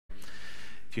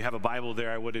If you have a Bible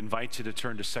there, I would invite you to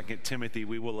turn to 2 Timothy.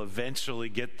 We will eventually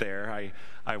get there.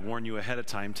 I warn you ahead of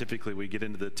time. Typically, we get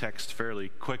into the text fairly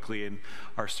quickly in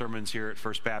our sermons here at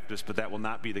First Baptist, but that will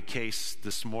not be the case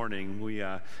this morning. We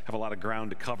have a lot of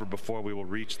ground to cover before we will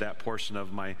reach that portion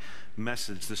of my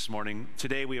message this morning.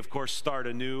 Today, we, of course, start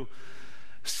a new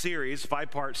series,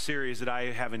 5-part series that I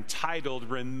have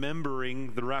entitled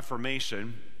Remembering the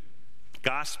Reformation,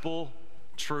 Gospel,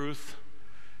 Truth,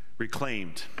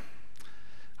 Reclaimed.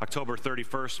 October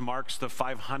 31st marks the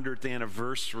 500th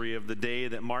anniversary of the day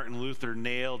that Martin Luther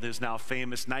nailed his now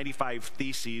famous 95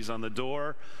 Theses on the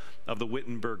door of the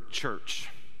Wittenberg Church.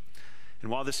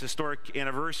 And while this historic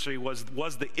anniversary was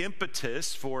the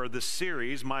impetus for the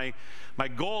series, my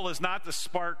goal is not to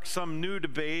spark some new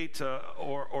debate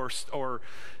or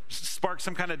spark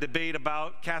some kind of debate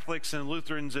about Catholics and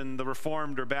Lutherans and the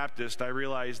Reformed or Baptist. I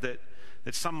realize that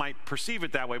some might perceive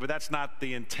it that way, but that's not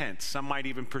the intent. Some might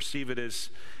even perceive it as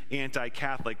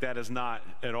anti-Catholic. That is not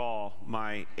at all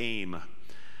my aim.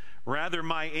 Rather,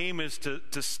 my aim is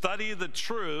to study the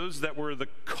truths that were the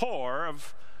core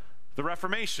of the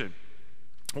Reformation,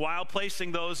 while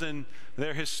placing those in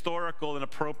their historical and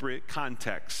appropriate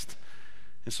context.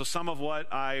 And so some of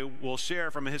what I will share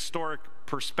from a historic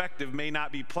perspective may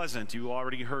not be pleasant. You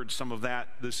already heard some of that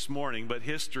this morning, but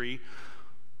history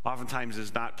oftentimes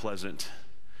is not pleasant.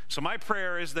 So my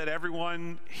prayer is that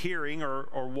everyone hearing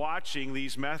or watching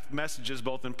these messages,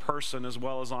 both in person as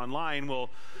well as online, will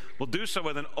do so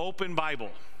with an open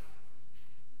Bible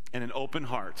and an open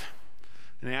heart,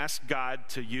 and ask God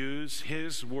to use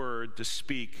His Word to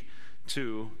speak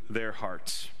to their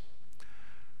hearts.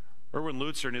 Erwin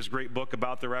Lutzer, in his great book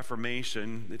about the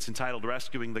Reformation, it's entitled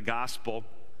Rescuing the Gospel,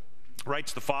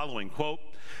 writes the following, quote,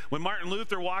 "When Martin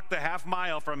Luther walked the half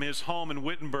mile from his home in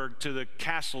Wittenberg to the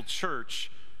castle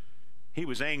church, he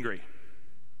was angry.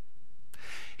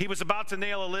 He was about to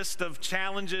nail a list of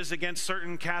challenges against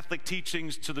certain Catholic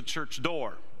teachings to the church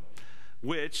door,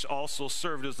 which also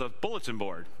served as a bulletin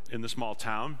board in the small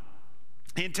town.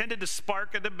 He intended to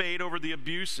spark a debate over the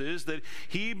abuses that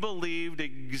he believed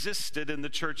existed in the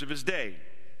church of his day,"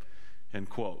 end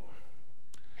quote.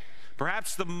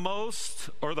 Perhaps the most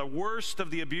or the worst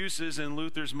of the abuses in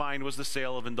Luther's mind was the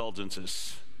sale of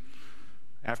indulgences.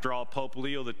 After all, Pope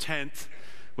Leo X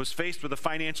was faced with a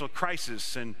financial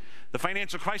crisis, and the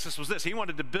financial crisis was this: he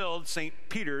wanted to build St.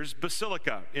 Peter's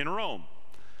Basilica in Rome,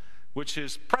 which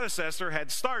his predecessor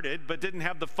had started but didn't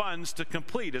have the funds to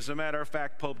complete. As a matter of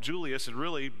fact, Pope Julius had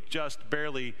really just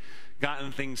barely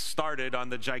gotten things started on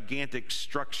the gigantic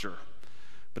structure,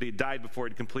 but he died before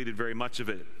he'd completed very much of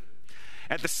it.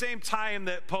 At the same time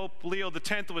that Pope Leo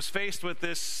X was faced with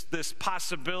this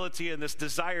possibility and this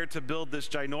desire to build this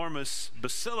ginormous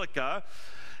basilica,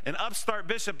 an upstart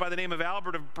bishop by the name of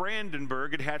Albert of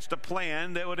Brandenburg had hatched a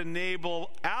plan that would enable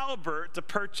Albert to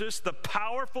purchase the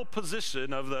powerful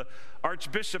position of the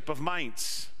Archbishop of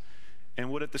Mainz, and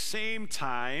would at the same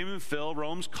time fill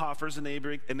Rome's coffers,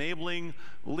 enabling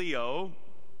Leo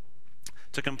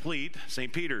to complete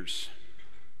St. Peter's.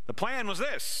 The plan was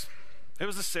this: it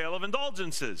was the sale of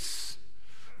indulgences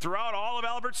throughout all of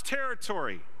Albert's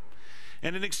territory.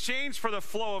 And in exchange for the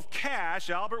flow of cash,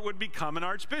 Albert would become an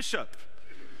archbishop.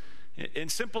 In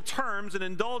simple terms, an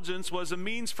indulgence was a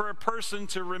means for a person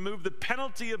to remove the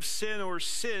penalty of sin or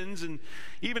sins, and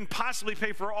even possibly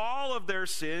pay for all of their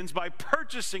sins by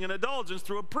purchasing an indulgence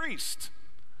through a priest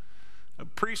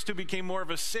who became more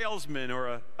of a salesman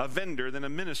or a vendor than a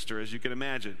minister, as you can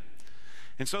imagine.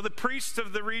 And so the priests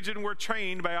of the region were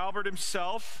trained by Albert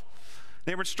himself.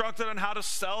 They were instructed on how to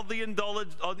sell the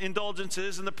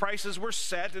indulgences, and the prices were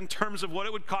set in terms of what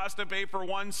it would cost to pay for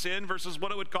one sin versus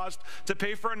what it would cost to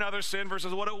pay for another sin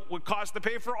versus what it would cost to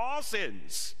pay for all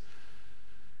sins.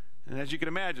 And as you can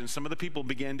imagine, some of the people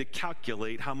began to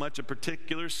calculate how much a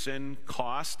particular sin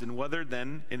cost and whether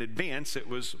then in advance it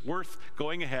was worth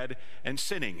going ahead and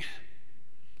sinning.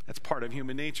 That's part of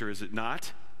human nature, is it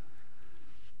not?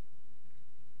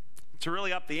 To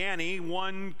really up the ante,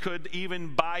 one could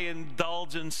even buy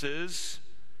indulgences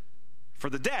for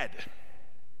the dead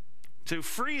to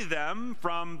free them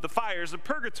from the fires of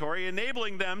purgatory,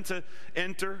 enabling them to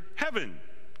enter heaven.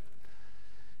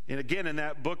 And again, in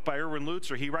that book by Erwin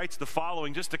Lutzer, he writes the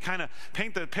following, just to kind of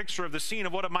paint the picture of the scene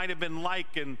of what it might have been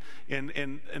like in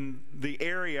the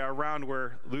area around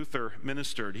where Luther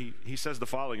ministered. He says the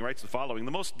following, he writes the following: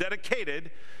 the most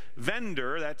dedicated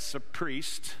vendor, that's a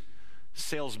priest,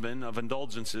 salesman of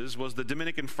indulgences, was the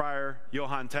Dominican friar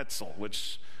Johann Tetzel,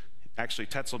 which actually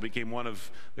Tetzel became one of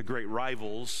the great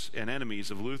rivals and enemies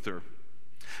of Luther.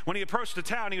 When he approached the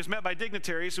town, he was met by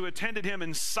dignitaries who attended him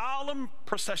in solemn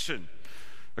procession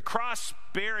The cross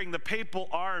bearing the papal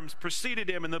arms preceded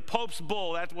him, and the Pope's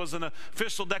bull, that was an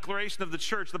official declaration of the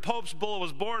church. The Pope's bull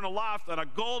was borne aloft on a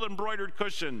gold embroidered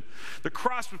cushion. The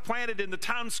cross was planted in the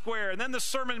town square, and then the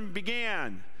sermon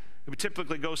began. It would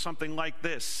typically go something like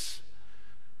this.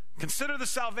 Consider the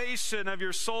salvation of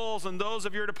your souls and those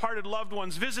of your departed loved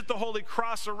ones. Visit the holy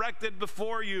cross erected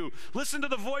before you. Listen to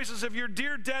the voices of your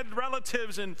dear dead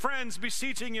relatives and friends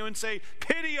beseeching you and say,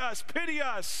 pity us, pity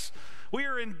us. We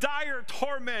are in dire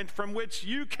torment from which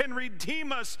you can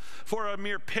redeem us for a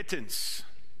mere pittance.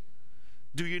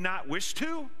 Do you not wish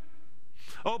to?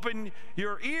 Open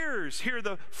your ears. Hear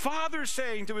the father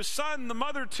saying to his son, the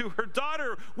mother to her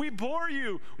daughter, we bore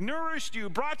you, nourished you,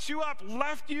 brought you up,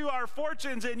 left you our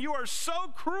fortunes, and you are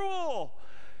so cruel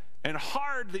and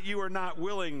hard that you are not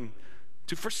willing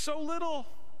to, for so little,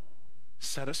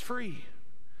 set us free.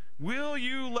 Will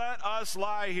you let us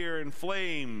lie here in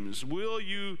flames? Will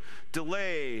you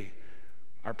delay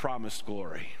our promised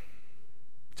glory?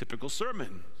 Typical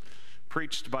sermon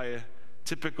preached by a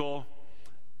typical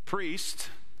priest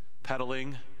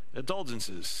peddling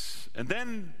indulgences. And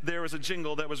then there was a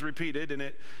jingle that was repeated, and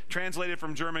it translated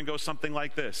from German goes something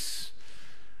like this.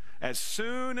 As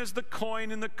soon as the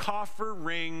coin in the coffer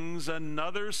rings,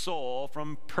 another soul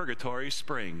from purgatory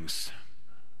springs.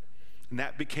 And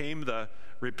that became the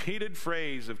repeated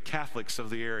phrase of Catholics of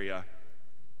the area.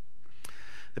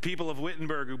 The people of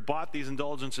Wittenberg who bought these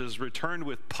indulgences returned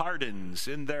with pardons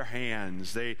in their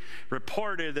hands. They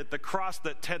reported that the cross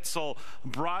that Tetzel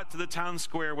brought to the town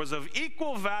square was of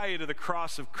equal value to the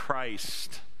cross of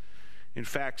Christ. In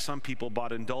fact, some people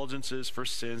bought indulgences for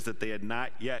sins that they had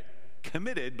not yet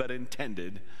committed but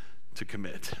intended to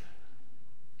commit.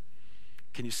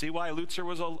 Can you see why Luther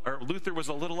was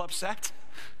a little upset?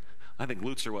 I think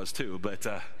Luther was too, but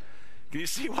can you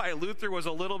see why Luther was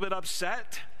a little bit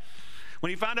upset? When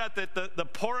he found out that the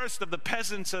poorest of the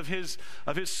peasants of his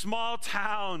small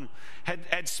town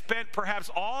had spent perhaps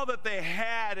all that they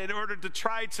had in order to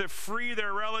try to free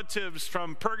their relatives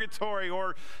from purgatory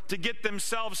or to get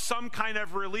themselves some kind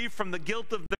of relief from the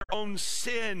guilt of their own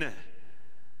sin.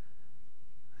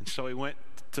 And so he went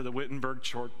to the Wittenberg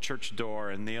Church door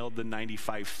and nailed the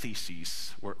 95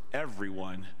 Theses where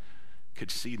everyone could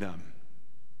see them.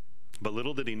 But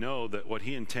little did he know that what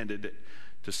he intended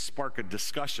to spark a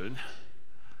discussion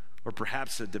or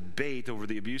perhaps a debate over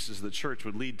the abuses of the church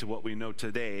would lead to what we know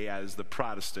today as the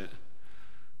Protestant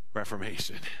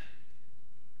Reformation.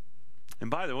 And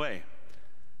by the way,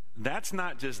 that's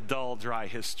not just dull, dry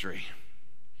history.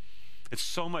 It's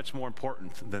so much more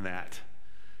important than that.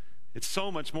 It's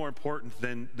so much more important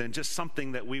than just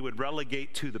something that we would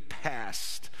relegate to the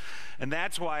past. And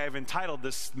that's why I've entitled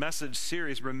this message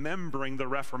series, Remembering the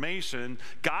Reformation,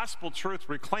 Gospel Truth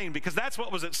Reclaimed, because that's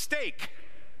what was at stake.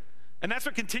 And that's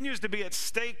what continues to be at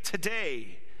stake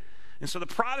today. And so the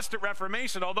Protestant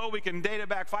Reformation, although we can date it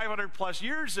back 500 plus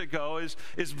years ago,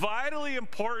 is vitally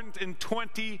important in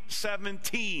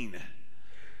 2017.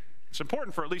 It's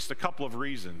important for at least a couple of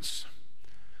reasons.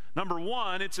 Number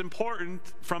one, it's important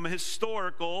from a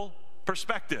historical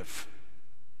perspective.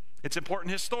 It's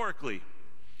important historically.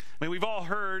 I mean, we've all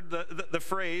heard the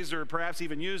phrase, or perhaps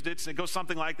even used it. It goes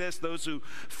something like this: those who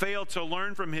fail to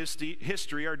learn from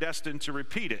history are destined to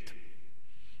repeat it.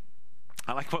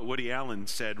 I like what Woody Allen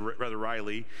said rather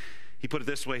wryly. He put it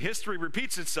this way: history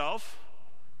repeats itself.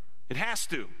 It has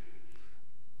to.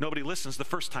 Nobody listens the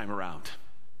first time around.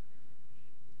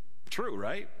 True,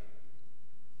 right?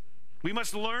 We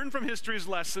must learn from history's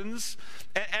lessons,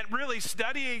 and really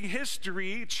studying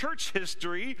history, church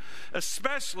history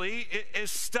especially, is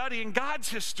studying God's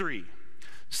history.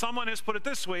 Someone has put it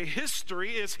this way: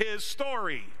 history is his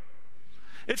story.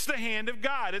 It's the hand of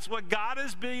God. It's what God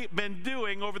has been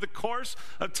doing over the course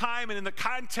of time and in the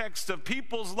context of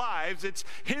people's lives. It's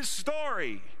his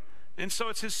story. And so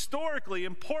it's historically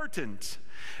important.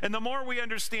 And the more we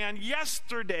understand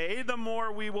yesterday, the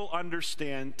more we will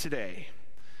understand today.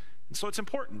 And so it's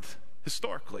important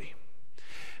historically.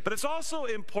 But it's also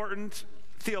important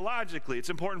theologically.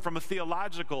 It's important from a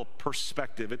theological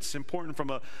perspective. It's important from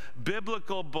a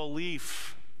biblical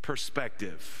belief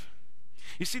perspective.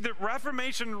 You see, the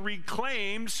Reformation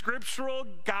reclaimed scriptural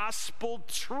gospel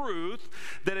truth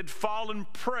that had fallen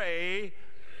prey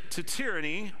to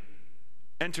tyranny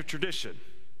and to tradition.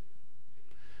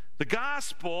 The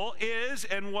gospel is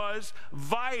and was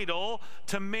vital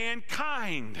to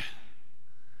mankind.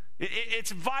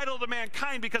 It's vital to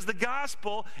mankind because the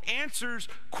gospel answers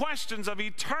questions of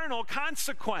eternal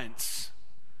consequence.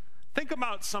 Think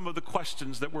about some of the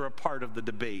questions that were a part of the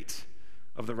debate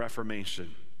of the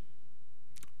Reformation.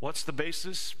 What's the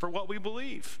basis for what we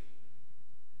believe?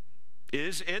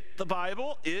 Is it the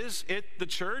Bible? Is it the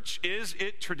church? Is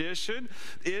it tradition?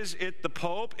 Is it the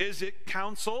Pope? Is it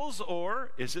councils?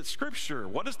 Or is it Scripture?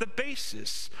 What is the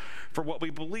basis for what we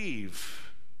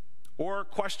believe? Or a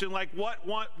question like,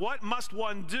 what must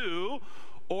one do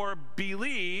or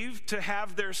believe to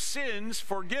have their sins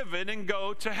forgiven and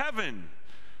go to heaven?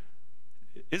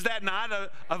 Is that not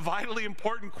a vitally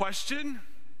important question?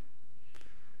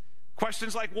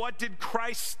 Questions like, what did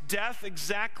Christ's death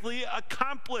exactly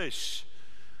accomplish?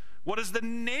 What is the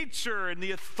nature and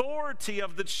the authority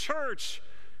of the church?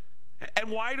 And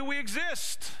why do we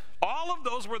exist? All of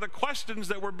those were the questions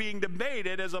that were being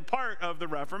debated as a part of the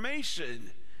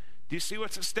Reformation. Do you see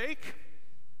what's at stake?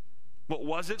 What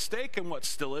was at stake and what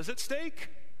still is at stake?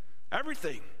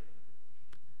 Everything.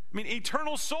 I mean,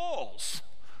 eternal souls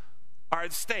are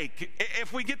at stake.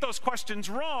 If we get those questions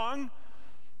wrong,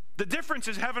 the difference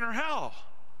is heaven or hell.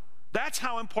 That's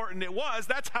how important it was.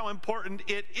 That's how important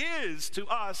it is to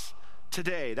us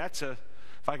today.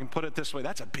 If I can put it this way,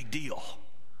 that's a big deal.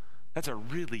 That's a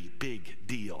really big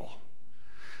deal.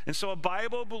 And so a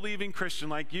Bible-believing Christian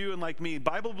like you and like me,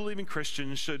 Bible-believing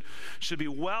Christians should be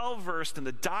well-versed in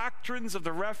the doctrines of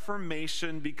the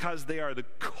Reformation because they are the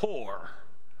core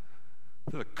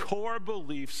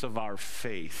beliefs of our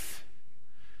faith.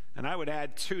 And I would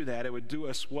add to that, it would do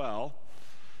us well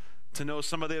to know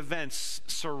some of the events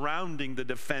surrounding the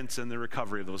defense and the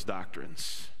recovery of those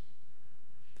doctrines.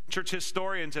 Church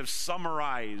historians have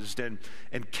summarized and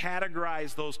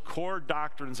categorized those core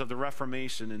doctrines of the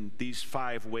Reformation in these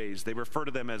 5 ways. They refer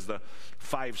to them as the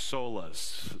 5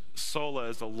 solas. Sola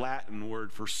is a Latin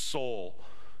word for soul,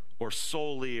 or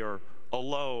solely, or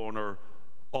alone, or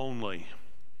only.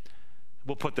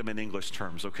 We'll put them in English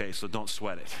terms, okay, so don't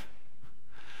sweat it.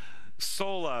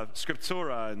 Sola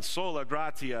Scriptura, and sola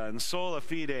gratia, and sola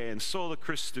fide, and sola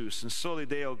Christus, and soli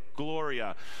Deo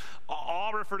gloria.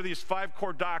 All refer to these 5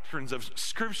 core doctrines of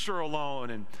Scripture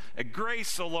alone, and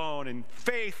grace alone, and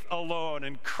faith alone,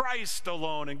 and Christ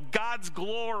alone, and God's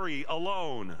glory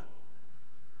alone.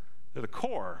 They're the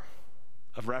core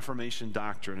of Reformation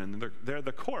doctrine, and they're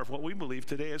the core of what we believe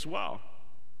today as well.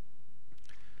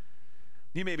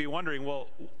 You may be wondering, well,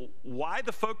 why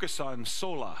the focus on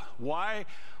sola? Why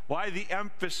the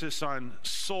emphasis on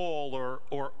soul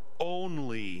or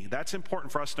only? That's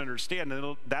important for us to understand,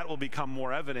 and that will become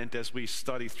more evident as we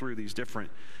study through these different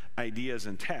ideas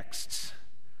and texts.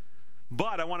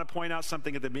 But I want to point out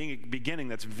something at the beginning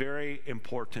that's very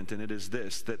important, and it is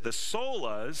this, that the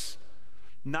solas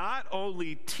not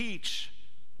only teach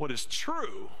what is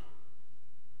true,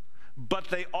 but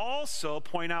they also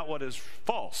point out what is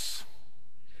false.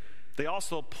 They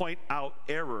also point out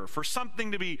error. For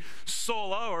something to be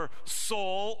sola or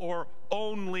soul or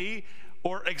only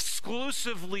or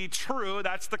exclusively true,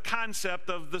 that's the concept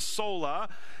of the sola.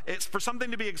 It's for something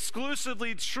to be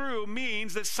exclusively true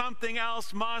means that something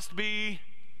else must be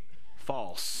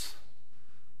false,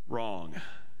 wrong.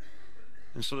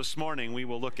 And so this morning we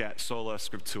will look at sola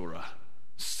scriptura,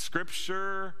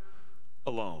 Scripture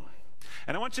alone.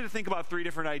 And I want you to think about 3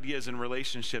 different ideas in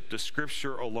relationship to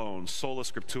Scripture alone, sola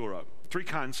scriptura. 3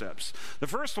 concepts. The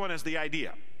first one is the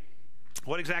idea.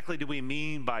 What exactly do we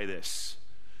mean by this?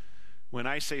 When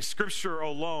I say Scripture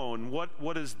alone,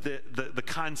 what is the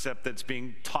concept that's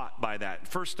being taught by that?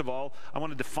 First of all, I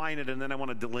want to define it, and then I want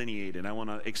to delineate it. I want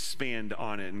to expand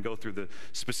on it and go through the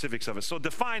specifics of it. So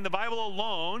define, the Bible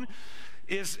alone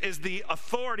is the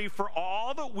authority for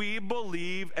all that we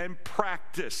believe and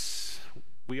practice.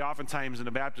 We oftentimes in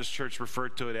the Baptist church refer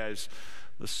to it as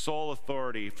the sole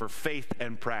authority for faith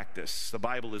and practice. The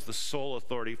Bible is the sole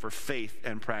authority for faith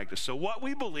and practice. So what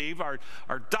we believe, our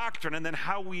doctrine, and then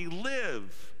how we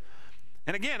live.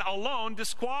 And again, alone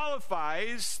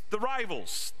disqualifies the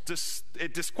rivals.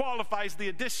 It disqualifies the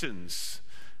additions.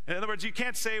 In other words, you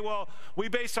can't say, well, we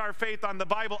base our faith on the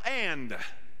Bible and.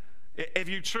 If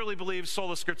you truly believe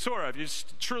sola scriptura, if you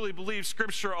truly believe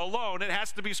Scripture alone, it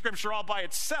has to be Scripture all by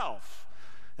itself.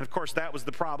 And of course, that was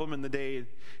the problem in the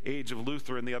age of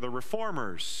Luther and the other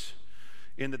reformers,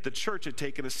 in that the church had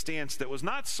taken a stance that was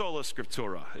not sola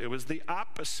scriptura. It was the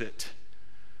opposite.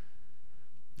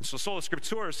 And so sola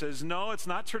scriptura says, no, it's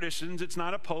not traditions, it's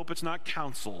not a pope, it's not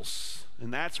councils.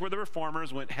 And that's where the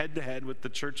reformers went head to head with the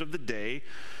church of the day.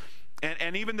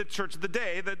 And even the church of the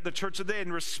day,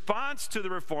 in response to the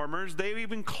reformers, they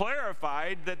even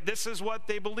clarified that this is what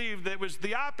they believed, that was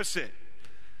the opposite.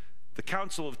 The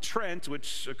Council of Trent,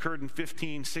 which occurred in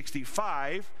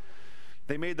 1565,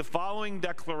 they made the following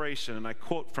declaration, and I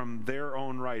quote from their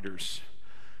own writers.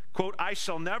 Quote, I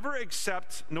shall never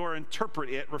accept nor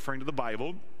interpret it, referring to the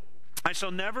Bible, I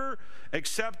shall never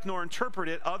accept nor interpret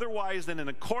it otherwise than in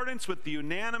accordance with the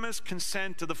unanimous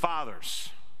consent of the fathers.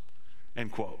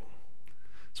 End quote.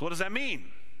 So what does that mean?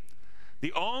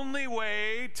 The only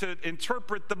way to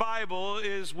interpret the Bible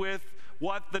is with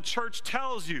what the church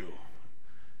tells you.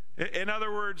 In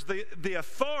other words, the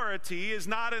authority is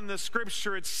not in the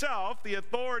Scripture itself. The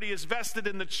authority is vested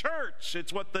in the church.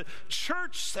 It's what the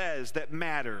church says that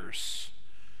matters.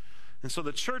 And so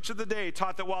the church of the day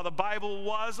taught that while the Bible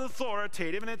was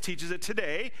authoritative, and it teaches it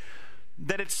today,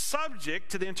 that it's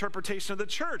subject to the interpretation of the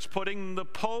church, putting the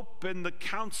Pope and the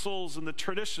councils and the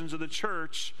traditions of the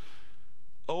church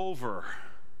over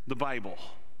the Bible,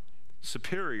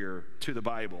 superior to the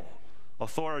Bible,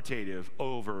 authoritative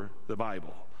over the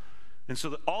Bible. And so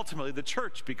that ultimately the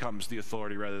church becomes the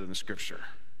authority rather than the Scripture.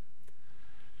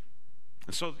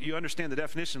 And so you understand the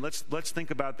definition. Let's think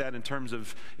about that in terms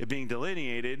of it being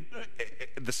delineated,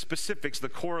 the specifics, the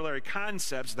corollary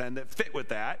concepts then that fit with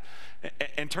that.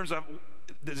 In terms of,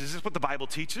 is this what the Bible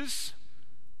teaches?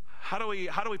 How do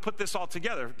we put this all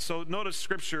together? So notice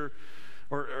Scripture,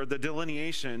 or the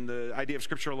delineation, the idea of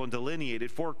Scripture alone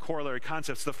delineated 4 corollary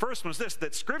concepts. The first one is this,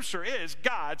 that Scripture is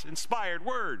God's inspired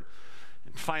word.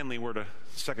 And finally, we're to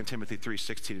 2 Timothy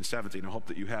 3:16 and 17. I hope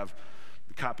that you have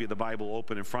a copy of the Bible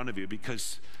open in front of you,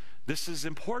 because this is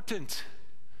important.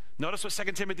 Notice what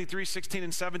 2 Timothy 3:16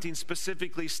 and 17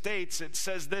 specifically states. It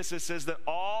says this, it says that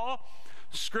all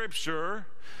Scripture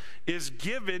is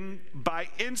given by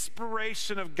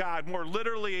inspiration of God. More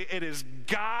literally, it is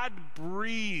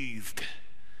God-breathed.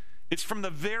 It's from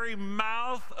the very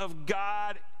mouth of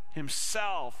God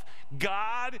himself.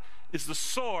 God is the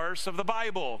source of the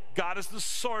Bible. God is the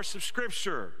source of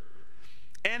Scripture.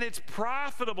 And it's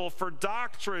profitable for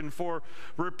doctrine, for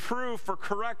reproof, for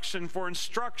correction, for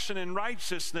instruction in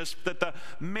righteousness, that the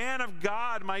man of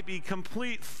God might be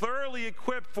complete, thoroughly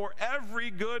equipped for every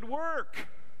good work.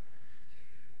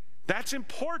 That's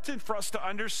important for us to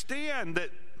understand,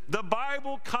 that the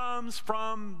Bible comes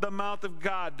from the mouth of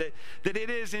God, that it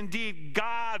is indeed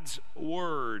God's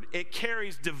word. It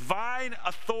carries divine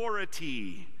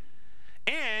authority.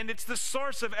 And it's the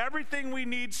source of everything we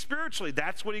need spiritually.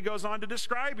 That's what he goes on to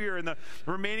describe here in the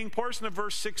remaining portion of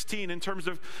verse 16 in terms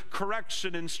of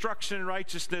correction, instruction in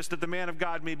righteousness, that the man of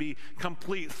God may be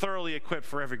complete, thoroughly equipped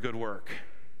for every good work.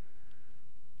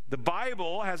 The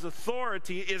Bible has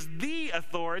authority, is the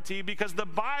authority, because the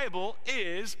Bible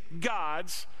is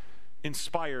God's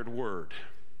inspired word.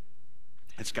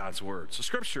 It's God's word. So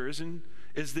Scripture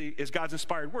is God's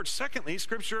inspired word. Secondly,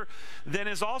 Scripture then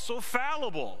is also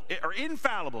fallible, or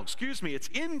infallible, It's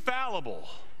infallible.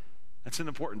 That's an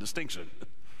important distinction.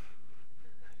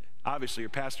 Obviously, your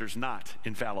pastor's not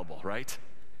infallible, right?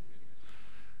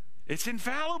 It's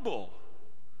infallible.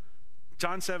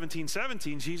 John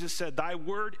 17:17, Jesus said, "Thy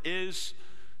word is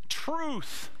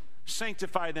truth.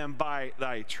 Sanctify them by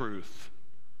thy truth."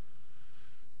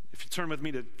 If you turn with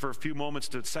me for a few moments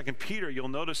to 2 Peter, you'll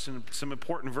notice some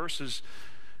important verses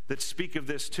that speak of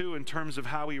this too, in terms of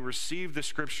how we receive the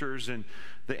Scriptures and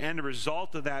the end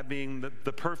result of that being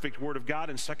the perfect Word of God.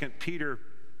 In 2 Peter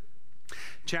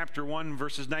chapter 1,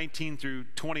 verses 19 through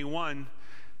 21,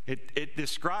 it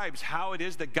describes how it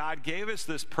is that God gave us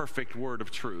this perfect Word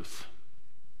of truth,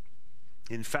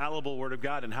 infallible Word of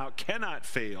God, and how it cannot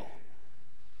fail.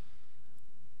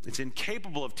 It's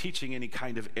incapable of teaching any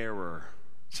kind of error.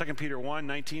 2 Peter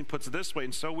 1:19 puts it this way,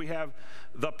 "And so we have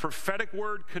the prophetic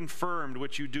word confirmed,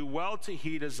 which you do well to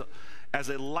heed as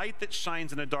a light that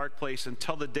shines in a dark place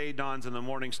until the day dawns and the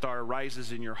morning star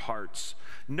rises in your hearts.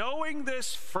 Knowing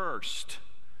this first,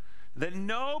 that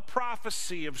no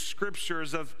prophecy of Scripture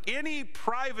is of any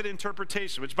private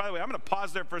interpretation," which, by the way, I'm going to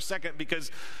pause there for a second,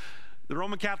 because the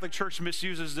Roman Catholic Church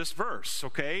misuses this verse,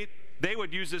 okay? They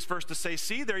would use this verse to say,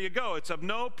 see, there you go, it's of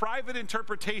no private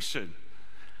interpretation.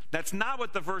 That's not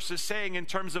what the verse is saying in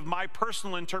terms of my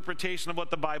personal interpretation of what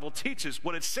the Bible teaches.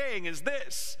 What it's saying is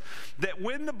this, that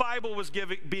when the Bible was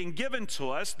being given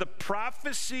to us, the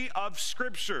prophecy of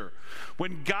Scripture,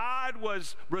 when God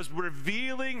was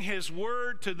revealing his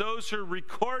word to those who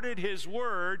recorded his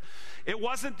word, it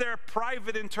wasn't their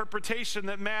private interpretation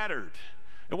that mattered.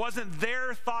 It wasn't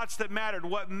their thoughts that mattered.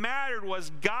 What mattered was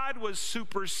God was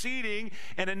superseding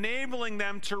and enabling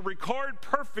them to record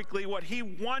perfectly what he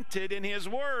wanted in his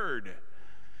word.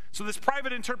 So this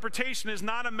private interpretation is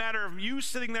not a matter of you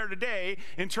sitting there today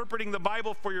interpreting the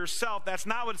Bible for yourself. That's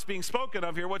not what's being spoken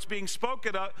of here. What's being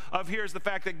spoken of here is the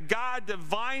fact that God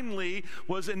divinely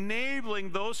was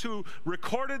enabling those who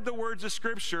recorded the words of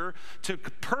Scripture to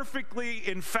perfectly,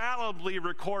 infallibly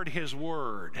record his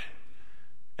word.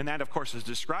 And that, of course, is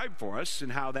described for us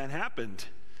in how that happened.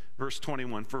 Verse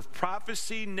 21, for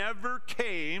prophecy never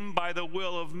came by the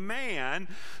will of man,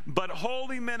 but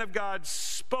holy men of God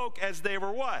spoke as they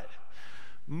were what?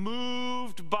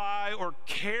 Moved by or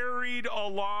carried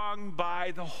along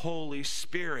by the Holy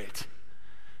Spirit.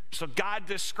 So God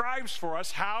describes for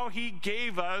us how he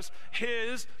gave us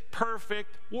his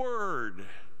perfect word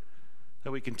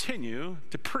that we continue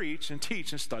to preach and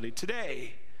teach and study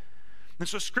today. And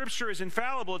so Scripture is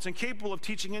infallible. It's incapable of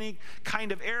teaching any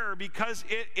kind of error because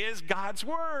it is God's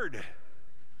word.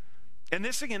 And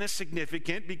this, again, is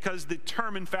significant because the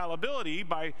term infallibility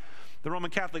by the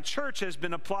Roman Catholic Church has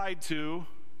been applied to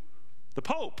the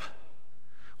Pope.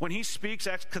 When he speaks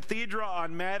ex cathedra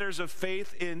on matters of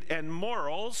faith and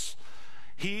morals,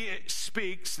 he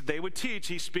speaks, they would teach,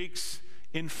 he speaks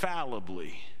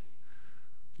infallibly.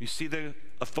 You see the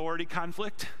authority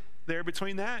conflict there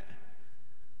between that?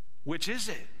 Which is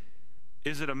it?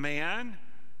 Is it a man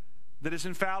that is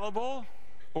infallible,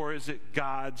 or is it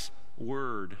God's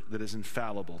word that is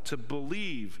infallible? To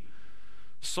believe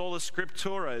sola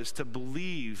scriptura is to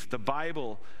believe the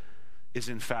Bible is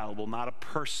infallible, not a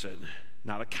person,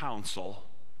 not a council,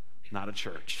 not a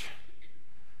church.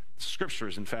 Scripture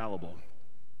is infallible.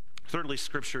 Thirdly,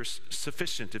 Scripture is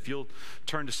sufficient. If you'll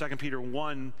turn to 2 Peter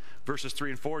 1, verses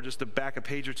 3 and 4, just to back a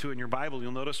page or two in your Bible,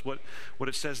 you'll notice what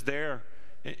it says there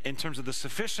in terms of the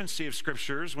sufficiency of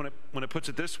Scriptures when it puts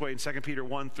it this way in 2 Peter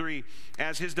 1, 3,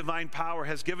 as his divine power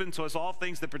has given to us all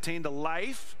things that pertain to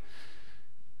life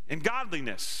and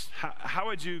godliness. How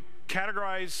would you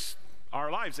categorize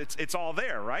our lives? It's all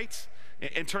there, right?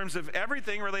 In terms of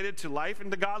everything related to life and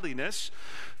to godliness,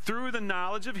 through the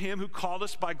knowledge of him who called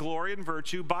us by glory and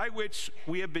virtue, by which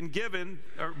we have been given,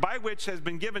 or by which has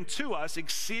been given to us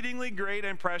exceedingly great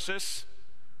and precious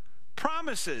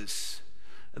promises,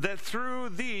 that through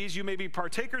these you may be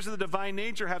partakers of the divine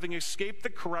nature, having escaped the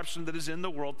corruption that is in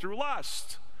the world through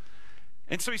lust.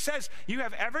 And so he says, you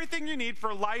have everything you need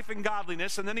for life and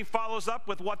godliness, and then he follows up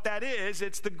with what that is.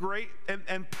 It's the great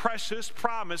and precious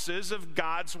promises of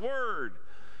God's word.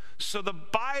 So the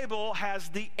Bible has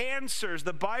the answers.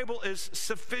 The Bible is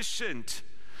sufficient.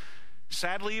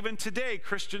 Sadly, even today,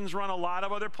 Christians run a lot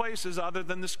of other places other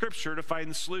than the Scripture to find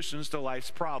the solutions to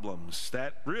life's problems.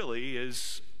 That really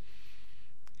is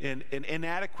an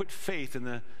inadequate faith in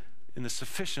the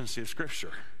sufficiency of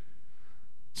Scripture.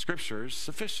 Scripture is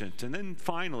sufficient. And then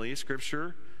finally,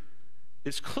 Scripture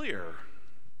is clear.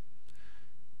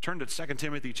 Turn to 2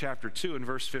 Timothy chapter 2 and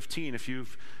verse 15. If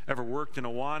you've ever worked in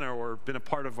Awana or been a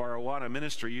part of our Awana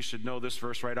ministry, you should know this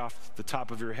verse right off the top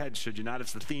of your head, should you not?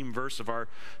 It's the theme verse of our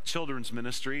children's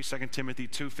ministry, 2 Timothy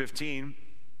 2:15.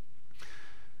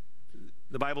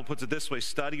 The Bible puts it this way,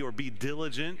 study or be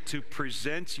diligent to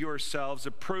present yourselves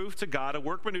approved to God, a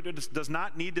workman who does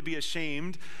not need to be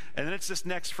ashamed. And then it's this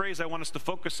next phrase I want us to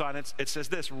focus on. It says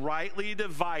this, rightly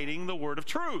dividing the word of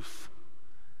truth.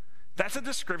 That's a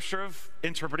description of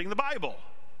interpreting the Bible.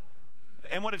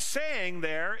 And what it's saying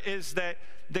there is that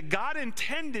God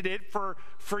intended it for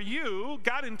you,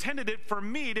 God intended it for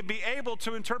me to be able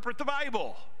to interpret the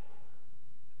Bible.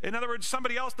 In other words,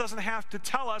 somebody else doesn't have to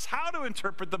tell us how to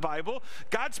interpret the Bible.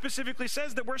 God specifically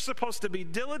says that we're supposed to be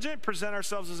diligent, present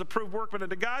ourselves as approved workmen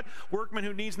unto God, workmen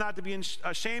who needs not to be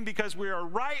ashamed because we are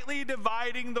rightly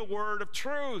dividing the word of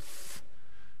truth.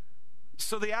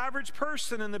 So the average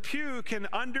person in the pew can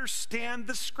understand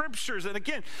the Scriptures. And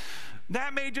again,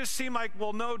 that may just seem like,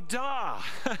 well, no, duh.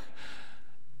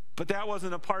 But that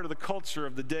wasn't a part of the culture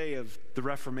of the day of the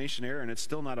Reformation era, and it's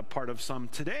still not a part of some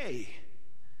today.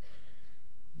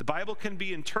 The Bible can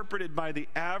be interpreted by the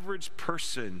average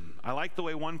person. I like the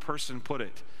way one person put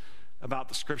it about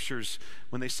the Scriptures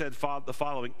when they said the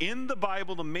following. In the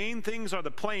Bible, the main things are the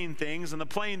plain things, and the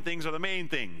plain things are the main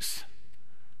things.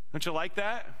 Don't you like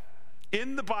that?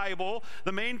 In the Bible,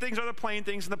 the main things are the plain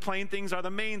things, and the plain things are the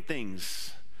main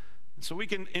things. So we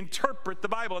can interpret the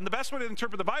Bible. And the best way to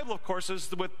interpret the Bible, of course,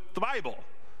 is with the Bible.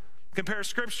 Compare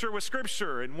Scripture with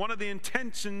Scripture. And one of the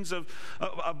intentions of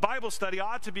Bible study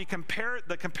ought to be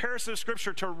the comparison of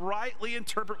Scripture to rightly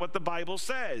interpret what the Bible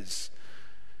says.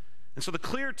 And so the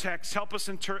clear texts help us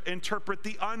interpret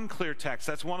the unclear text.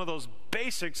 That's one of those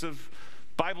basics of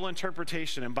Bible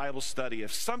interpretation and Bible study.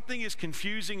 If something is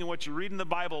confusing in what you read in the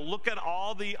Bible, look at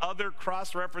all the other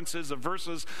cross-references of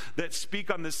verses that speak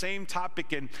on the same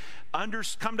topic and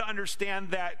come to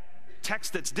understand that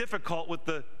text that's difficult with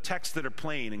the texts that are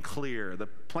plain and clear. The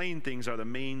plain things are the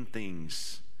main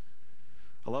things.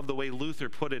 I love the way Luther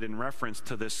put it in reference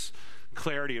to this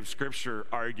clarity of Scripture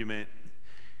argument.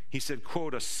 He said,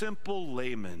 quote, a simple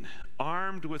layman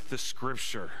armed with the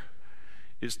Scripture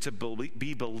is to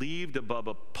be believed above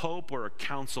a pope or a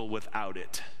council without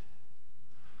it.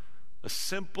 A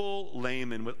simple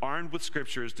layman armed with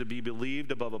Scripture is to be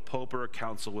believed above a pope or a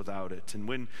council without it. And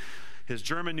when his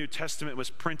German New Testament was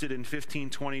printed in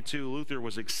 1522, Luther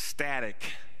was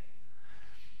ecstatic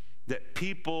that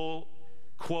people,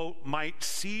 quote, might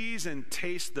seize and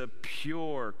taste the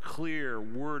pure, clear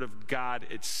Word of God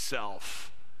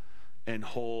itself and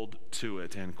hold to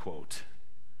it, end quote.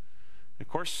 Of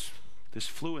course, this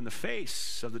flew in the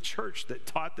face of the church that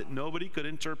taught that nobody could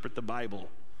interpret the Bible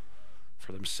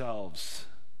for themselves.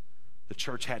 The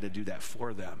church had to do that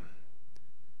for them.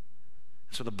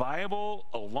 So the Bible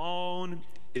alone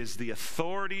is the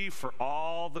authority for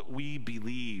all that we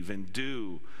believe and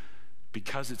do,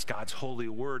 because it's God's holy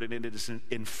word, and it is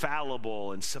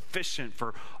infallible and sufficient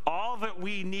for all that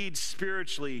we need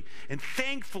spiritually. And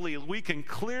thankfully, we can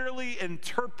clearly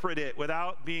interpret it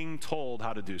without being told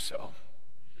how to do so.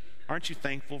 Aren't you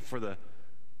thankful for the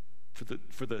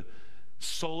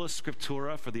sola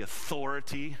scriptura, for the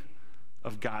authority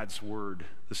of God's word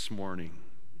this morning?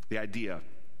 The idea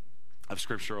of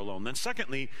Scripture alone. Then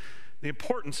secondly, the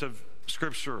importance of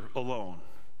Scripture alone.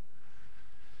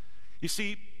 You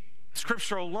see,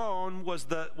 Scripture alone was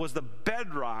the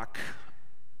bedrock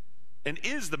and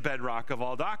is the bedrock of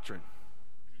all doctrine.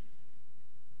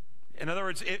 In other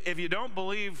words, if you don't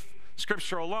believe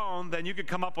Scripture alone, then you could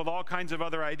come up with all kinds of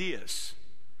other ideas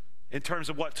in terms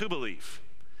of what to believe.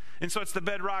 And so it's the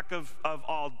bedrock of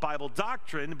all Bible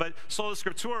doctrine, but sola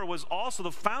scriptura was also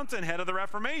the fountainhead of the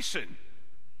Reformation.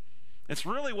 It's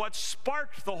really what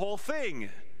sparked the whole thing.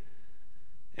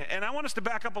 And I want us to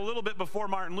back up a little bit before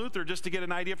Martin Luther just to get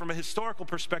an idea from a historical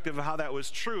perspective of how that was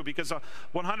true. Because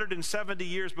 170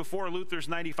 years before Luther's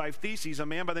 95 Theses, a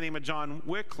man by the name of John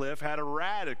Wycliffe had a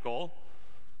radical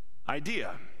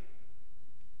idea.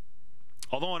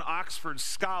 Although an Oxford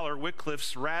scholar,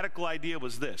 Wycliffe's radical idea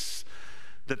was this: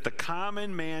 that the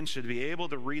common man should be able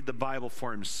to read the Bible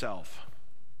for himself.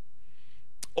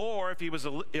 Or if he was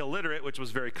illiterate, which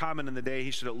was very common in the day,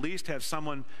 he should at least have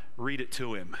someone read it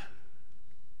to him.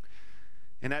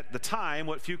 And at the time,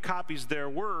 what few copies there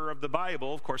were of the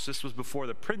Bible, of course this was before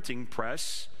the printing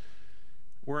press,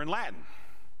 were in Latin,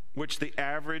 which the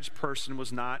average person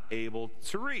was not able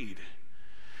to read.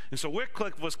 And so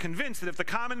Wycliffe was convinced that if the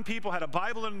common people had a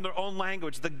Bible in their own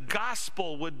language, the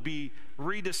gospel would be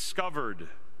rediscovered.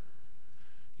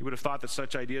 You would have thought that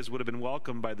such ideas would have been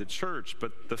welcomed by the church,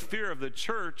 but the fear of the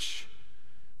church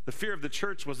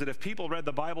was that if people read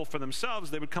the Bible for themselves,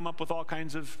 they would come up with all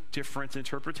kinds of different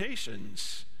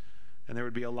interpretations, and there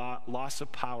would be a loss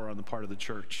of power on the part of the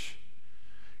church.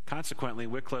 Consequently,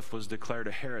 Wycliffe was declared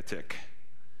a heretic.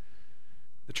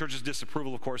 The church's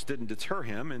disapproval, of course, didn't deter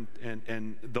him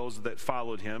and those that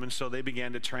followed him, and so they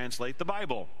began to translate the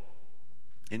Bible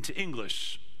into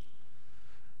English.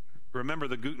 Remember,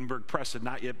 the Wittenberg press had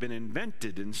not yet been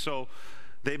invented, and so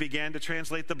they began to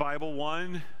translate the Bible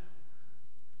one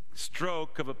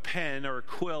stroke of a pen or a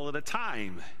quill at a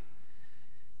time.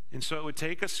 And so it would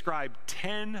take a scribe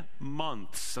 10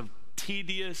 months of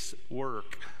tedious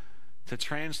work to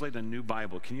translate a new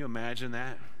Bible. Can you imagine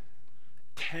that?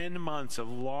 10 months of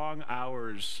long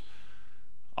hours,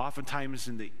 oftentimes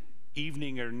in the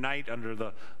evening or night under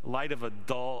the light of a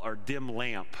dull or dim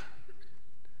lamp,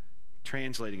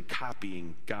 translating,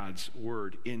 copying God's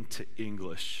word into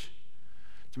English.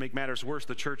 To make matters worse,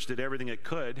 the church did everything it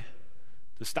could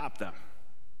to stop them.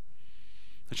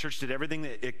 The church did everything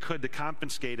that it could to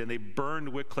confiscate, and they burned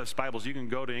Wycliffe's Bibles. You can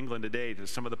go to England today to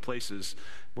some of the places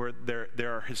where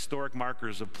there are historic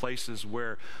markers of places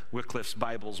where Wycliffe's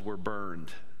Bibles were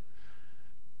burned.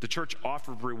 The church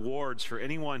offered rewards for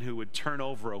anyone who would turn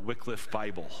over a Wycliffe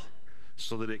Bible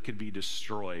so that it could be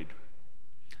destroyed.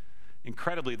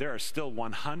 Incredibly, there are still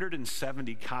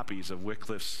 170 copies of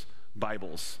Wycliffe's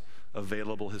Bibles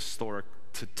available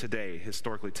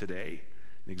historically today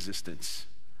in existence.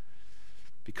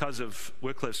 Because of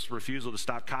Wycliffe's refusal to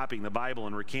stop copying the Bible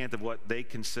and recant of what they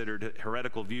considered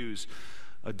heretical views,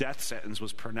 a death sentence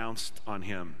was pronounced on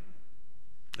him.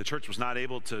 The church was not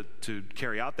able to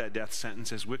carry out that death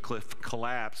sentence as Wycliffe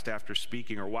collapsed after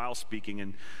speaking, or while speaking,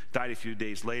 and died a few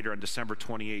days later on December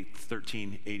 28,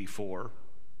 1384.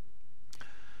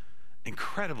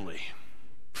 Incredibly,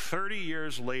 30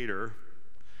 years later,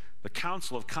 the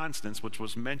Council of Constance, which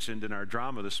was mentioned in our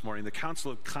drama this morning, the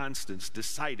Council of Constance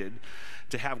decided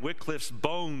to have Wycliffe's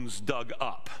bones dug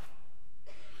up.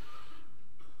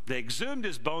 They exhumed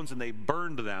his bones and they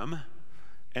burned them,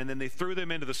 and then they threw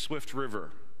them into the swift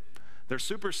river. Their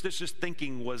superstitious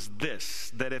thinking was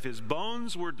this: that if his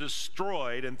bones were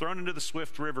destroyed and thrown into the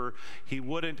swift river, he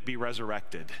wouldn't be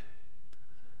resurrected.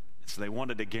 So they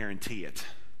wanted to guarantee it.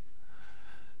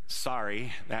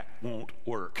 Sorry, that won't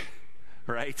work,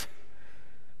 right?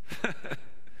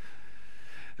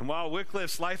 And while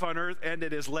Wycliffe's life on earth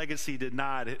ended, his legacy did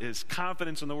not. His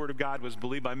confidence in the Word of God was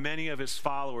believed by many of his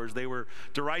followers. They were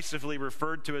derisively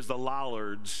referred to as the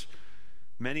Lollards.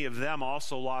 Many of them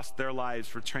also lost their lives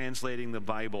for translating the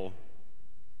Bible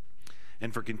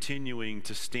and for continuing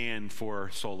to stand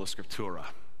for sola scriptura.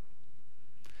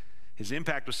 His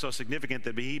impact was so significant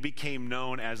that he became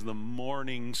known as the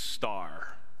morning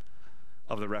star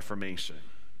of the Reformation.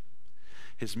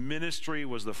 His ministry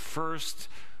was the first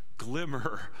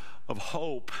glimmer of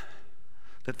hope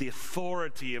that the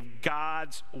authority of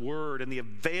God's word and the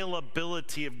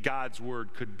availability of God's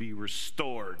word could be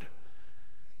restored,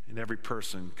 and every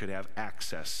person could have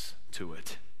access to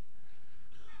it.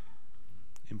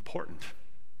 Important.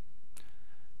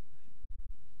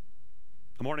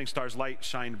 The morning star's light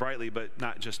shined brightly, but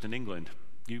not just in England.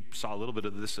 You saw a little bit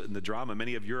of this in the drama.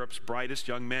 Many of Europe's brightest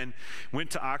young men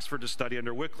went to Oxford to study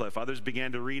under Wycliffe. Others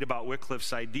began to read about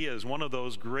Wycliffe's ideas. One of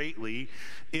those greatly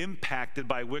impacted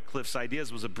by Wycliffe's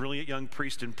ideas was a brilliant young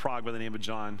priest in Prague by the name of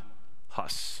John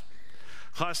Huss.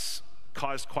 Huss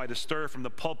caused quite a stir from the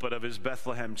pulpit of his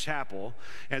Bethlehem chapel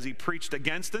as he preached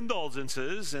against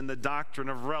indulgences and the doctrine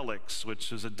of relics,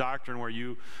 which is a doctrine where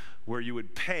you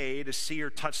would pay to see or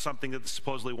touch something that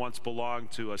supposedly once belonged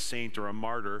to a saint or a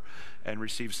martyr and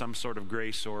receive some sort of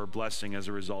grace or blessing as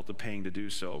a result of paying to do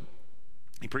so.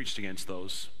 He preached against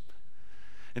those.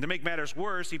 And to make matters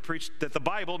worse, he preached that the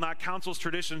Bible, not councils,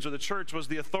 traditions, or the church, was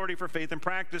the authority for faith and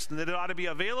practice, and that it ought to be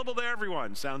available to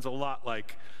everyone. Sounds a lot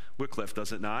like Wycliffe,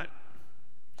 does it not?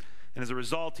 And as a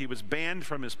result, he was banned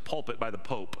from his pulpit by the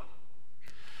Pope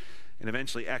and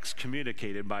eventually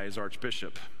excommunicated by his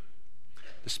archbishop.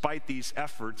 Despite these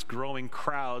efforts, growing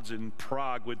crowds in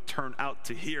Prague would turn out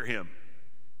to hear him.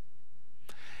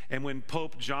 And when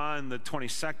Pope John the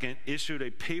 22nd issued a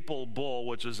papal bull,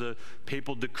 which is a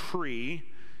papal decree,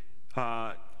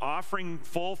 offering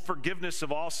full forgiveness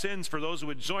of all sins for those who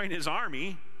would join his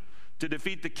army to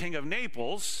defeat the King of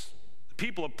Naples, the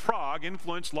people of Prague,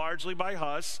 influenced largely by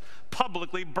Huss,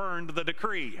 publicly burned the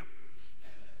decree.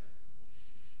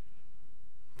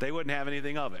 They wouldn't have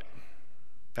anything of it.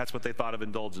 That's what they thought of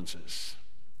indulgences.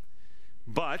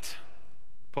 But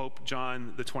Pope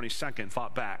John the 22nd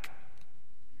fought back.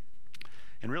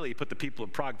 And really, he put the people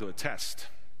of Prague to a test.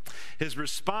 His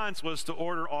response was to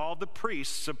order all the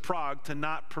priests of Prague to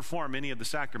not perform any of the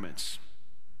sacraments.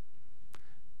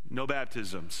 No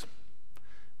baptisms,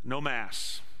 no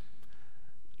mass,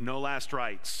 no last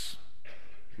rites,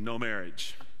 no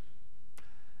marriage.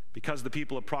 Because the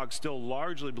people of Prague still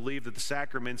largely believed that the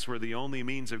sacraments were the only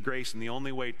means of grace and the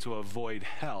only way to avoid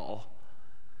hell,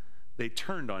 they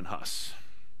turned on Huss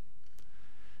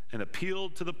and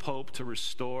appealed to the Pope to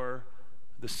restore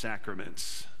the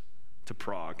sacraments to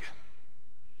Prague.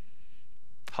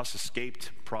 Huss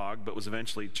escaped Prague, but was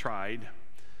eventually tried,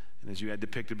 and as you had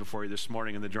depicted before you this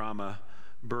morning in the drama,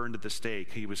 burned at the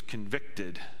stake. He was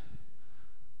convicted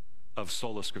of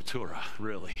sola scriptura,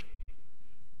 really.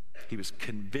 He was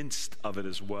convinced of it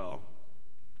as well.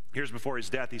 Years before his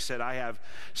death, he said, "I have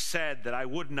said that I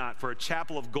would not for a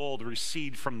chapel of gold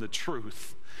recede from the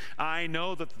truth. I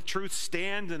know that the truth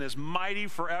stands and is mighty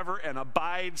forever and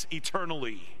abides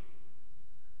eternally."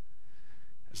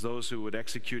 As those who would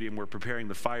execute him were preparing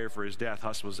the fire for his death,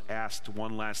 Huss was asked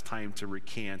one last time to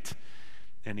recant,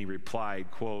 and he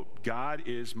replied, quote, "God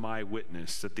is my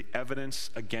witness that the evidence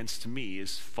against me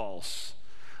is false.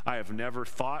 I have never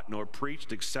thought nor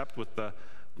preached except with the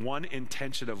one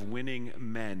intention of winning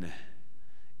men,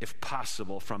 if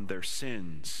possible, from their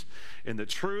sins. In the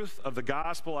truth of the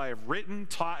gospel I have written,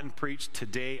 taught, and preached,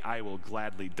 today I will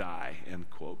gladly die," end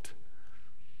quote.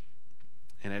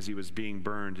 And as he was being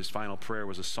burned, his final prayer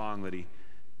was a song that he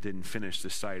didn't finish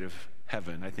this side of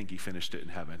heaven. I think he finished it in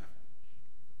heaven.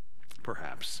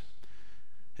 Perhaps.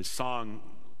 His song,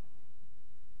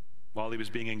 while he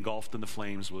was being engulfed in the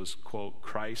flames, was, quote,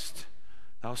 "Christ,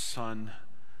 thou Son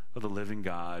of the living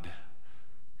God,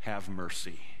 have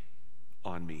mercy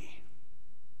on me."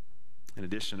 In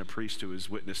addition, a priest who was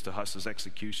witness to Huss's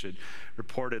execution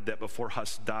reported that before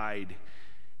Huss died,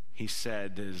 he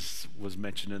said, as was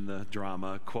mentioned in the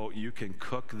drama, quote, "You can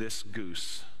cook this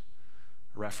goose,"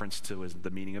 a reference to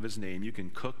the meaning of his name. "You can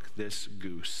cook this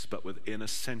goose, but within a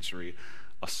century,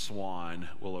 a swan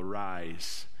will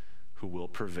arise who will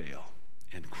prevail,"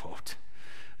 end quote.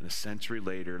 And a century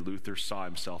later, Luther saw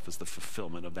himself as the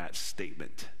fulfillment of that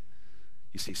statement.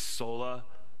 You see, sola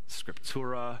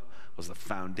scriptura was the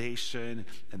foundation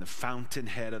and the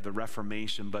fountainhead of the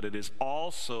Reformation, but it is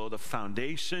also the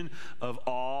foundation of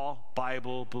all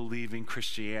Bible-believing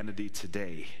Christianity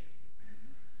today.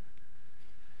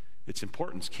 Its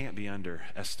importance can't be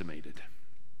underestimated.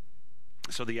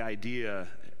 So the idea,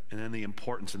 and then the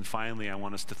importance, and finally I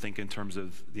want us to think in terms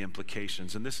of the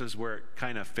implications. And this is where it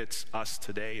kind of fits us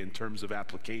today in terms of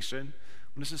application.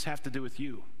 What does this have to do with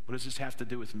you? What does this have to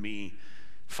do with me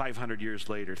 500 years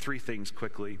later? Three things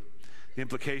quickly. The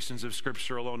implications of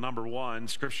Scripture alone. Number one,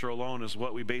 Scripture alone is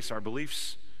what we base our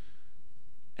beliefs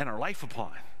and our life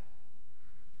upon.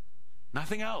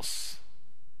 Nothing else.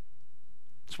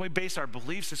 It's what we base our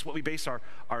beliefs. It's what we base our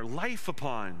life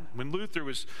upon. When Luther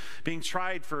was being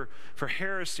tried for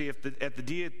heresy at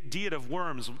the Diet of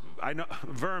Worms, I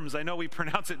know we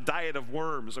pronounce it Diet of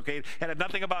Worms, okay? It had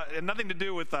nothing to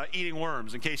do with eating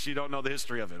worms, in case you don't know the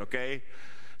history of it, okay?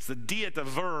 It's the Diet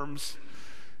of Worms,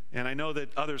 and I know that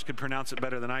others could pronounce it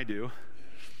better than I do.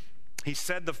 He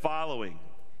said the following.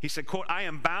 He said, quote, "I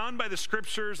am bound by the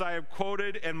Scriptures I have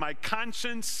quoted, and my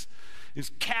conscience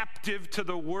is captive to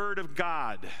the Word of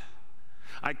God.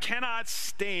 I cannot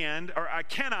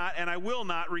and I will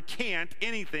not recant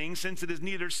anything, since it is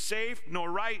neither safe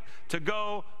nor right to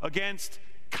go against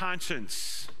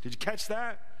conscience." Did you catch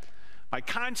that? My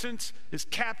conscience is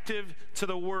captive to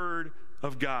the Word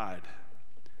of God.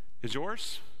 Is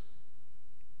yours?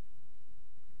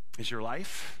 Is your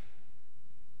life?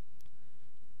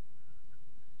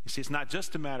 You see, it's not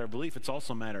just a matter of belief, it's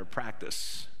also a matter of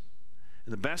practice.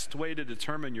 And the best way to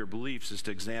determine your beliefs is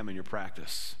to examine your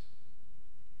practice.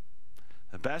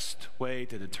 The best way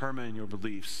to determine your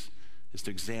beliefs is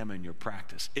to examine your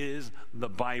practice. Is the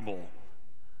Bible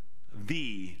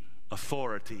the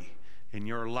authority in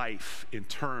your life in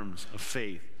terms of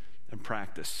faith and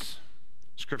practice?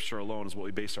 Scripture alone is what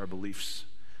we base our beliefs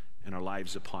and our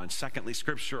lives upon. Secondly,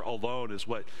 Scripture alone is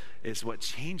what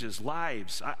changes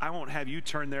lives. I won't have you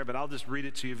turn there, but I'll just read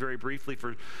it to you very briefly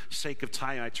for sake of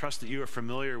time. I trust that you are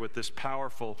familiar with this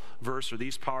powerful verse, or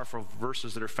these powerful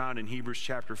verses that are found in Hebrews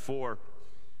chapter 4.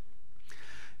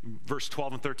 Verse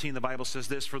 12 and 13, the Bible says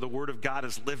this: "For the word of God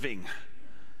is living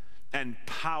and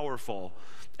powerful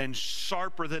and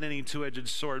sharper than any two-edged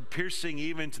sword, piercing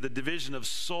even to the division of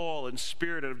soul and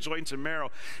spirit and of joints and marrow,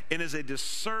 and is a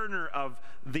discerner of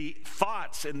the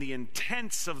thoughts and the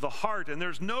intents of the heart. And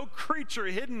there's no creature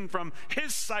hidden from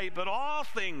his sight, but all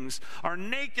things are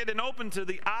naked and open to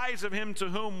the eyes of him to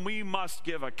whom we must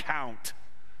give account."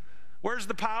 Where's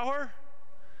the power?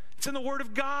 It's in the Word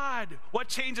of God. What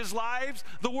changes lives?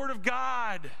 The Word of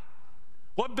God.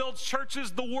 What builds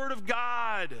churches? The Word of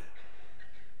God.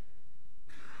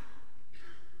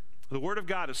 The Word of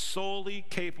God is solely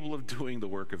capable of doing the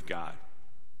work of God.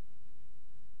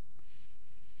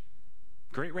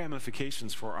 Great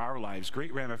ramifications for our lives,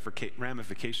 great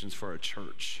ramifications for a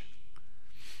church.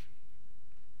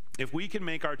 If we can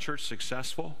make our church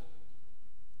successful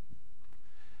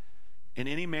in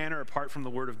any manner apart from the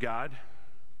Word of God,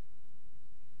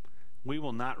 we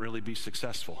will not really be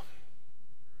successful.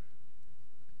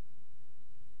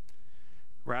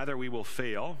 Rather, we will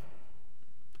fail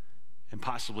and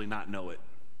possibly not know it.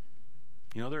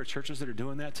 You know, there are churches that are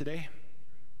doing that today,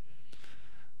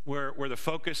 where the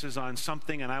focus is on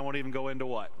something, and I won't even go into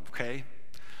what, okay?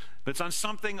 But it's on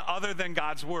something other than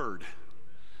God's Word.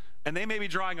 And they may be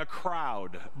drawing a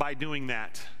crowd by doing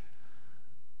that.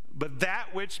 But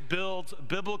that which builds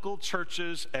biblical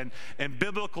churches and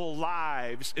biblical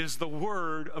lives is the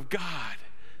Word of God.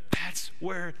 That's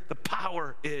where the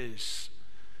power is.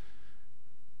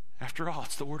 After all,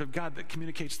 it's the Word of God that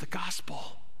communicates the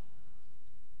gospel,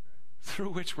 through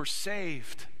which we're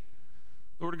saved.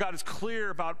 The Word of God is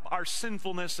clear about our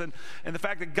sinfulness and the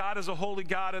fact that God is a holy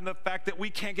God, and the fact that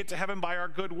we can't get to heaven by our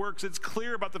good works. It's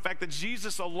clear about the fact that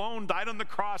Jesus alone died on the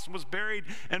cross and was buried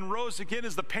and rose again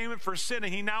as the payment for sin,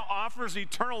 and he now offers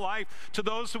eternal life to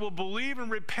those who will believe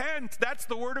and repent. That's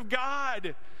the Word of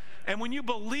God. And when you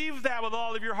believe that with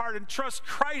all of your heart and trust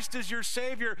Christ as your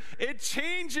Savior, it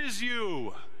changes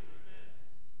you.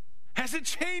 Has it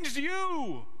changed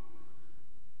you?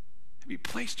 Have you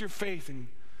placed your faith in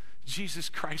Jesus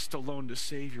Christ alone to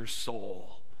save your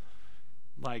soul,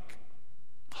 like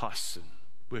Huss and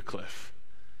Wycliffe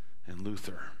and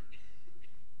Luther?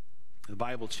 The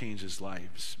Bible changes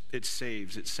lives. It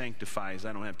saves, it sanctifies.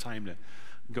 I don't have time to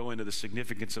go into the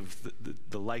significance of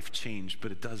the life change,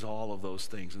 but it does all of those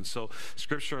things. And so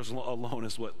Scripture alone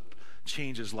is what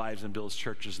changes lives and builds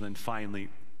churches. And then finally,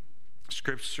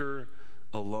 Scripture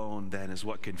alone then is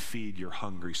what can feed your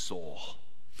hungry soul.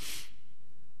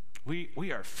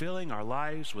 We are filling our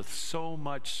lives with so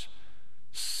much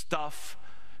stuff,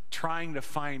 trying to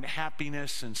find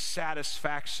happiness and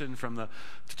satisfaction from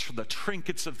the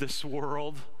trinkets of this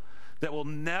world that will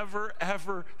never,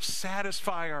 ever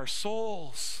satisfy our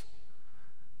souls.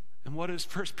 And what does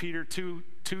 1 Peter 2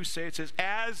 say? It says,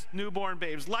 as newborn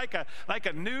babes, like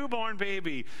a newborn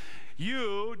baby,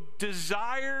 you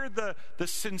desire the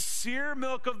sincere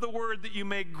milk of the word that you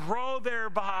may grow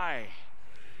thereby.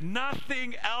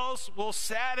 Nothing else will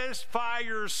satisfy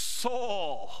your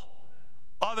soul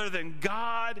other than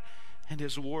God and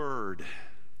his word.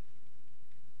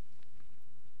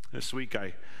 This week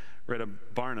I read a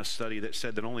Barna study that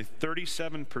said that only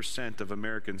 37% of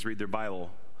Americans read their Bible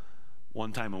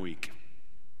one time a week.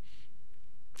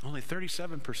 Only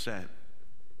 37%.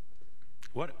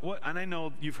 What? And I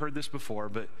know you've heard this before,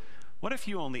 but what if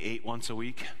you only ate once a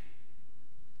week?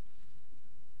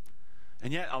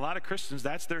 And yet a lot of Christians,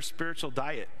 that's their spiritual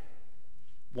diet.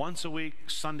 Once a week,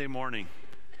 Sunday morning.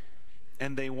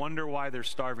 And they wonder why they're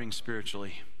starving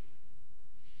spiritually.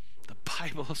 The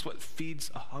Bible is what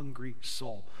feeds a hungry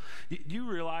soul. Do you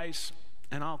realize,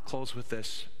 and I'll close with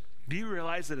this, do you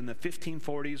realize that in the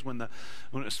 1540s, when it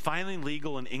was finally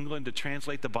legal in England to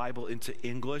translate the Bible into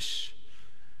English,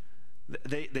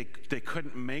 they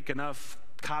couldn't make enough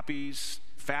copies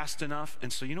fast enough,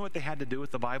 and so you know what they had to do with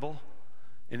the Bible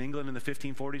in England in the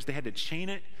 1540s? They had to chain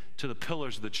it to the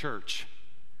pillars of the church.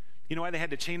 You know why they had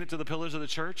to chain it to the pillars of the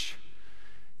church?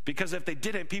 Because if they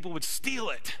didn't, people would steal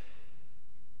it.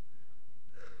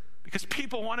 Because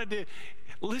people wanted to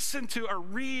listen to or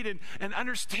read and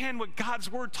understand what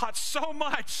God's word taught so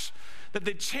much that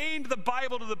they chained the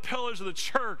Bible to the pillars of the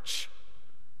church.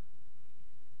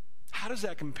 How does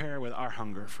that compare with our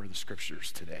hunger for the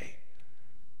scriptures today?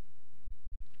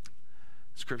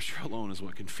 Scripture alone is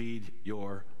what can feed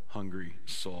your hungry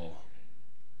soul.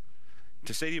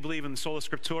 To say you believe in the sola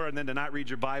scriptura and then to not read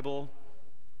your Bible,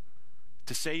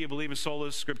 to say you believe in sola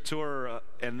scriptura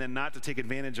and then not to take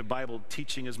advantage of Bible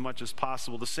teaching as much as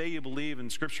possible, to say you believe in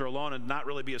Scripture alone and not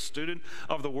really be a student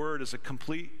of the Word is a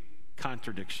complete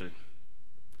contradiction.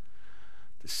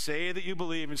 To say that you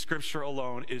believe in Scripture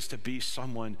alone is to be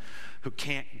someone who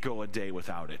can't go a day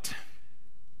without it.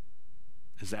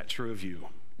 Is that true of you?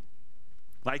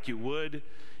 Like you would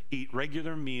eat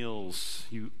regular meals,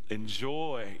 you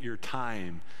enjoy your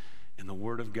time in the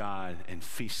Word of God and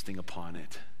feasting upon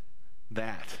it.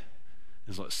 That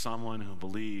is what someone who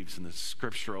believes in the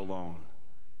Scripture alone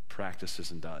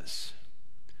practices and does.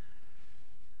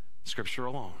 Scripture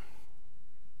alone.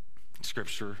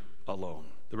 Scripture alone.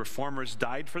 The Reformers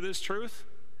died for this truth.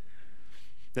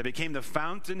 They became the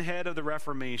fountainhead of the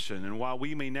Reformation, and while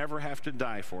we may never have to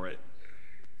die for it,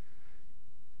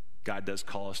 God does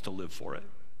call us to live for it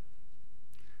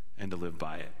and to live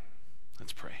by it.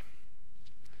 Let's pray.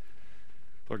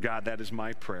 Lord God, that is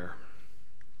my prayer,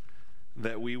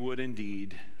 that we would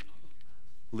indeed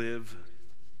live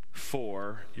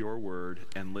for your word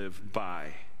and live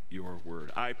by your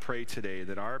word. I pray today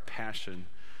that our passion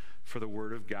for the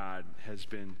word of God has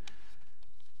been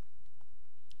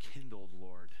kindled